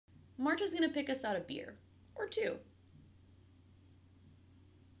Marta's gonna pick us out a beer. Or two.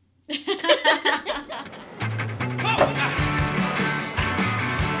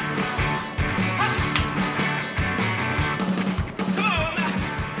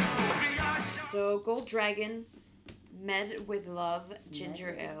 So, Gold Dragon, Med with Love,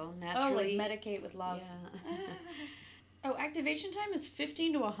 Ginger Ale, naturally. Oh, like medicate with love. Yeah. Oh, activation time is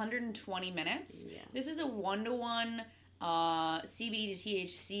 15 to 120 minutes. Yeah. This is a 1-to-1 CBD to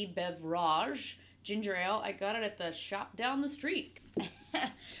THC beverage. Ginger ale. I got it at the shop down the street.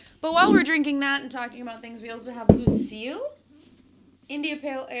 But while we're drinking that and talking about things, we also have Lucille, India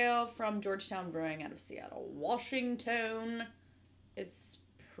Pale Ale from Georgetown Brewing out of Seattle, Washington. It's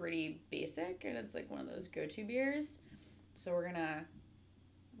pretty basic, and it's like one of those go-to beers. So we're gonna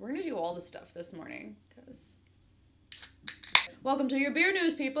do all the stuff this morning, because welcome to your beer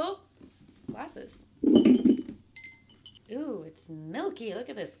news, people. Glasses. Ooh, it's milky. Look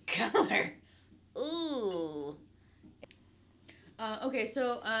at this color. Ooh. Okay,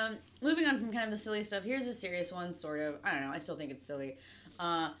 so moving on from kind of the silly stuff, here's a serious one, sort of. I don't know, I still think it's silly.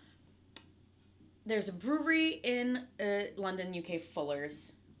 There's a brewery in London, UK,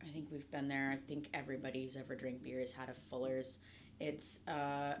 Fuller's. I think we've been there. I think everybody who's ever drank beer has had a Fuller's. It's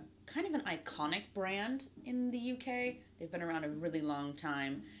kind of an iconic brand in the UK. They've been around a really long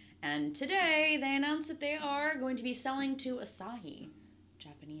time. And today, they announced that they are going to be selling to Asahi,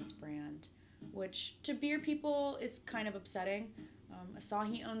 Japanese brand, which to beer people is kind of upsetting.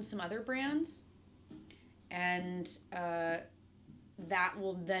 Asahi owns some other brands, and that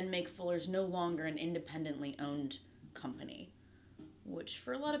will then make Fuller's no longer an independently owned company, which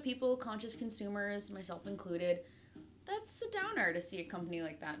for a lot of people, conscious consumers, myself included, that's a downer to see a company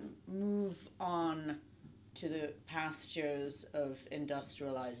like that move on to the pastures of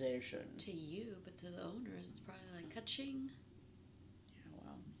industrialization. To you, but to the owners, it's probably like ka-ching. Yeah,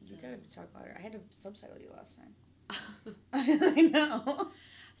 well, you gotta talk louder. I had to subtitle you last time. I know.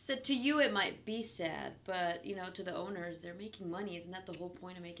 Said to you it might be sad, but you know, to the owners, they're making money. Isn't that the whole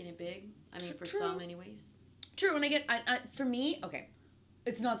point of making it big? I mean, for some anyways. True, when for me, okay,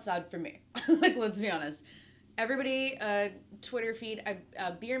 it's not sad for me. Like, let's be honest. Everybody, Twitter feed,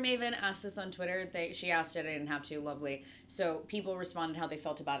 Beer Maven asked this on Twitter. She asked it, I didn't have to, lovely. So people responded how they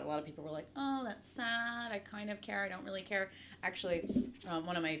felt about it. A lot of people were like, oh, that's sad, I kind of care, I don't really care. Actually,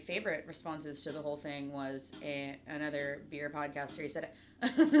 one of my favorite responses to the whole thing was another beer podcaster. He said, I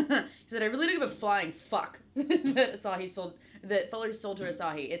really don't give a flying fuck that Fuller's sold to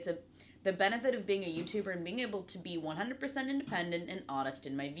Asahi. It's the benefit of being a YouTuber and being able to be 100% independent and honest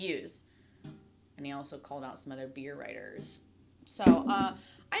in my views. And he also called out some other beer writers. So,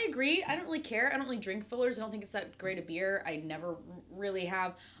 I agree. I don't really care. I don't really drink Fuller's. I don't think it's that great a beer. I never really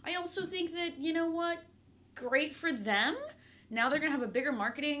have. I also think that, you know what? Great for them. Now they're going to have a bigger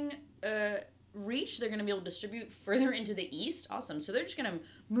marketing reach. They're going to be able to distribute further into the East. Awesome. So they're just going to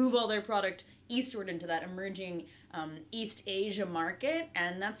move all their product eastward into that emerging East Asia market.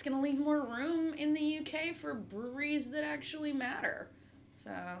 And that's going to leave more room in the UK for breweries that actually matter. So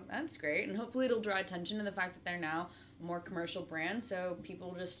that's great, and hopefully it'll draw attention to the fact that they're now a more commercial brand, so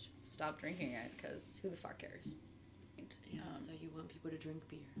people just stop drinking it, because who the fuck cares? Yeah, so you want people to drink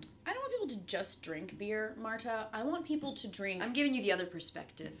beer. I don't want people to just drink beer, Marta. I want people to drink... I'm giving you the other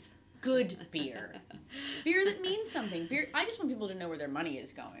perspective. Good beer. Beer that means something. Beer. I just want people to know where their money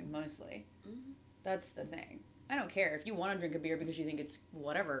is going, mostly. Mm-hmm. That's the thing. I don't care. If you want to drink a beer because you think it's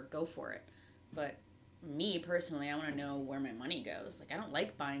whatever, go for it. But... me, personally, I want to know where my money goes. Like, I don't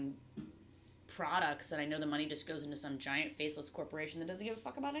like buying products and I know the money just goes into some giant faceless corporation that doesn't give a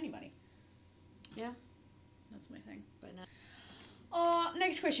fuck about anybody. Yeah. That's my thing. But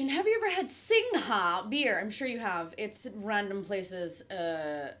next question. Have you ever had Singha beer? I'm sure you have. It's at random places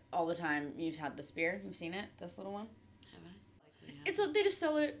all the time. You've had this beer. You've seen it? This little one? Have I? Likely have. It's they just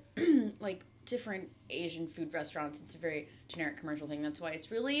sell it, like, different Asian food restaurants. It's a very generic commercial thing. That's why it's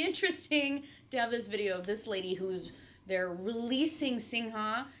really interesting to have this video of this lady they're releasing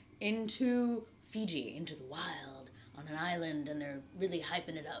Singha into Fiji, into the wild, on an island, and they're really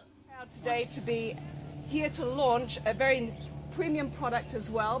hyping it up. Proud today to be here to launch a very premium product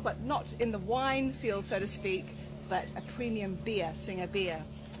as well, but not in the wine field, so to speak, but a premium beer, Singha beer.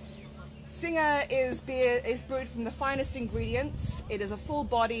 Singha is brewed from the finest ingredients. It is a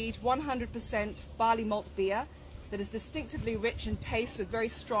full-bodied, 100% barley malt beer that is distinctively rich in taste with very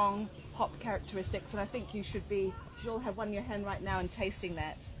strong hop characteristics. And I think you should all have one in your hand right now and tasting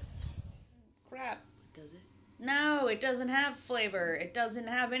that. Crap. Does it? No, it doesn't have flavor. It doesn't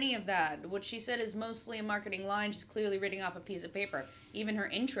have any of that. What she said is mostly a marketing line. She's clearly reading off a piece of paper. Even her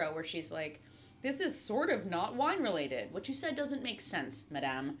intro where she's like, this is sort of not wine related. What you said doesn't make sense,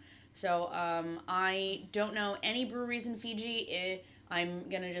 madame. So I don't know any breweries in Fiji. I'm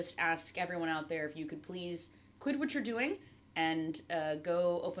going to just ask everyone out there if you could please quit what you're doing and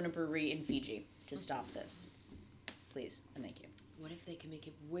go open a brewery in Fiji to stop this. Please, and thank you. What if they can make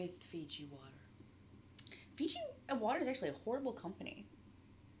it with Fiji water? Fiji water is actually a horrible company.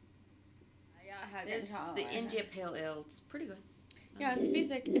 There's the India Pale Ale. It's pretty good. Yeah, it's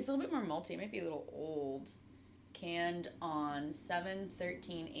basic. It's a little bit more malty. It might be a little old. Canned on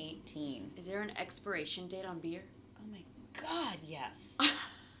 7/13/18. Is there an expiration date on beer? Oh my God, yes.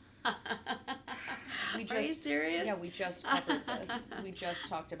 Are you serious? Yeah, we just covered this. We just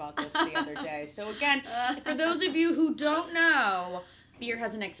talked about this the other day. So again, for those of you who don't know, beer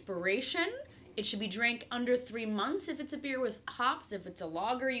has an expiration. It should be drank under 3 months if it's a beer with hops. If it's a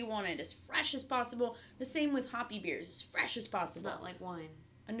lager, you want it as fresh as possible. The same with hoppy beers, as fresh as possible. It's not like wine.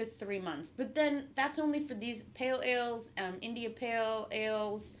 Under 3 months. But then that's only for these pale ales, India Pale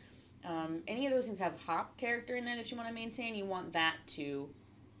Ales. Any of those things have hop character in there that you want to maintain. You want that to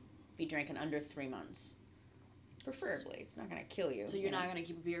be drank in under 3 months. Preferably. It's not going to kill you. So you're not going to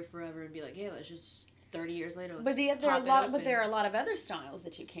keep a beer forever and be like, hey, let's just 30 years later. But there are a lot of other styles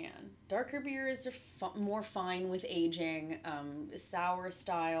that you can. Darker beers are more fine with aging. Sour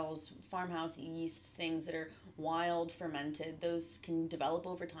styles, farmhouse yeast, things that are wild fermented. Those can develop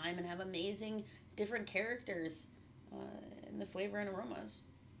over time and have amazing different characters in the flavor and aromas.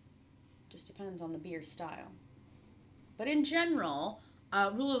 Just depends on the beer style. But in general,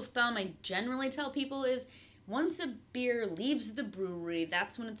 rule of thumb I generally tell people is once a beer leaves the brewery,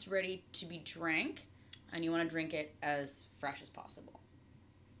 that's when it's ready to be drank. And you want to drink it as fresh as possible.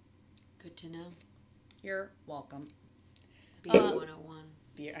 Good to know. You're welcome. Beer 101.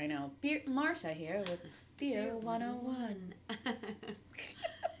 Beer, I know. Beer, Marta here with Beer 101.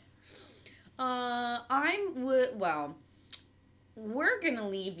 We're going to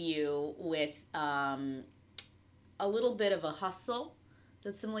leave you with a little bit of a hustle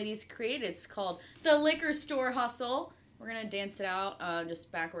that some ladies created. It's called the Liquor Store Hustle. We're going to dance it out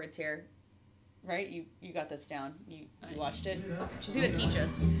just backwards here. Right? You got this down. You watched it. She's going to teach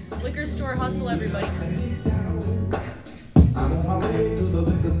us. Liquor Store Hustle, everybody.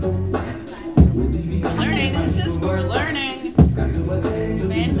 We're learning. We're learning.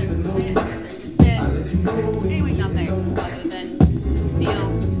 Spin. There's a spin. There's a spin. Anyway, nothing other than Lucille.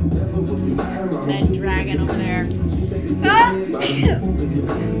 Med dragon over there.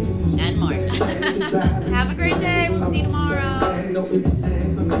 And Marta. Have a great day. We'll see you tomorrow.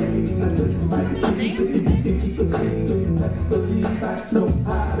 Dance a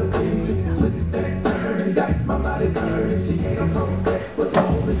bit.